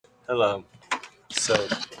Hello. So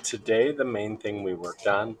today the main thing we worked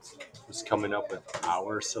on was coming up with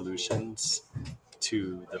our solutions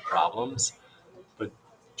to the problems, but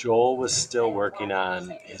Joel was still working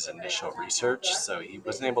on his initial research, so he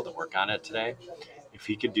wasn't able to work on it today. If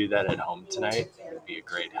he could do that at home tonight, it would be a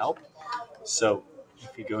great help. So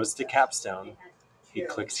if he goes to Capstone, he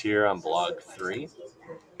clicks here on blog 3,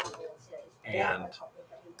 and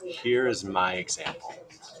here is my example,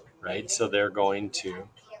 right? So they're going to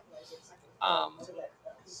um,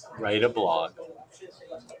 write a blog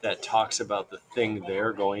that talks about the thing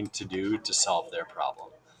they're going to do to solve their problem.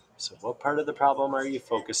 So, what part of the problem are you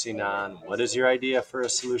focusing on? What is your idea for a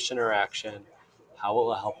solution or action? How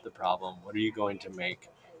will it help the problem? What are you going to make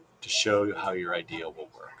to show how your idea will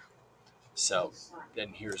work? So, then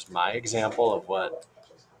here's my example of what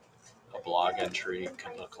a blog entry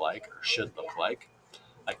could look like or should look like.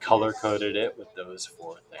 I color coded it with those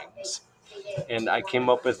 4 things. And I came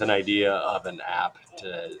up with an idea of an app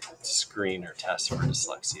to screen or test for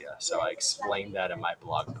dyslexia. So I explained that in my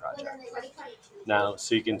blog project. Now,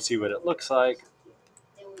 so you can see what it looks like,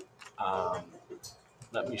 um,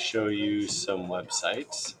 let me show you some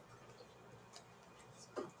websites.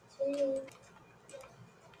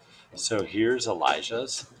 So here's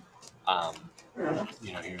Elijah's. Um,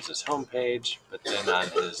 here's his homepage, but then on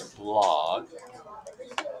his blog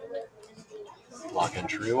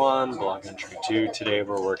entry 1, blog entry 2, today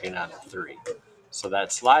we're working on 3. So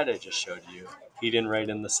that slide I just showed you, he didn't write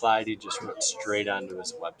in the slide, he just wrote straight onto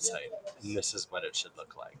his website. And this is what it should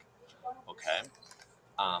look like. Okay.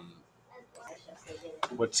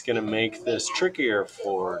 What's going to make this trickier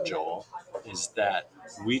for Joel is that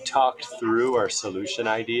we talked through our solution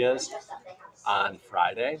ideas on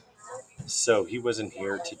Friday. So he wasn't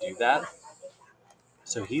here to do that.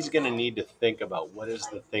 So he's going to need to think about what is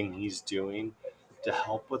the thing he's doing to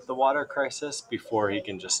help with the water crisis before he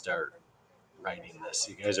can just start writing this.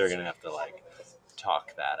 You guys are going to have to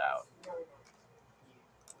talk that out.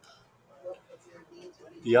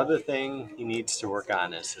 The other thing he needs to work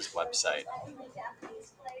on is his website.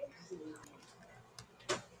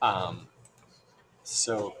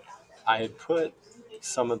 So I had put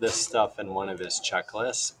some of this stuff in one of his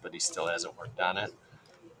checklists, but he still hasn't worked on it.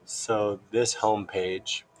 So this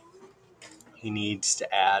homepage, he needs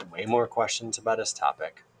to add way more questions about his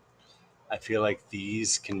topic. I feel like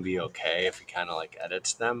these can be okay if he kind of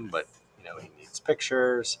edits them, but he needs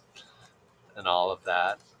pictures and all of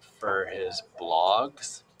that. For his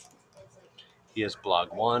blogs, he has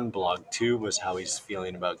blog 1, blog 2 was how he's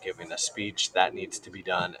feeling about giving a speech. That needs to be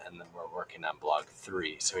done, and then we're working on blog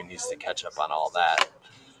 3, so he needs to catch up on all that.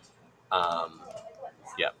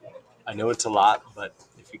 Yeah, I know it's a lot, but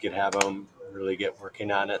if you could have him really get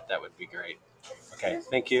working on it, that would be great. Okay,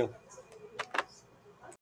 thank you.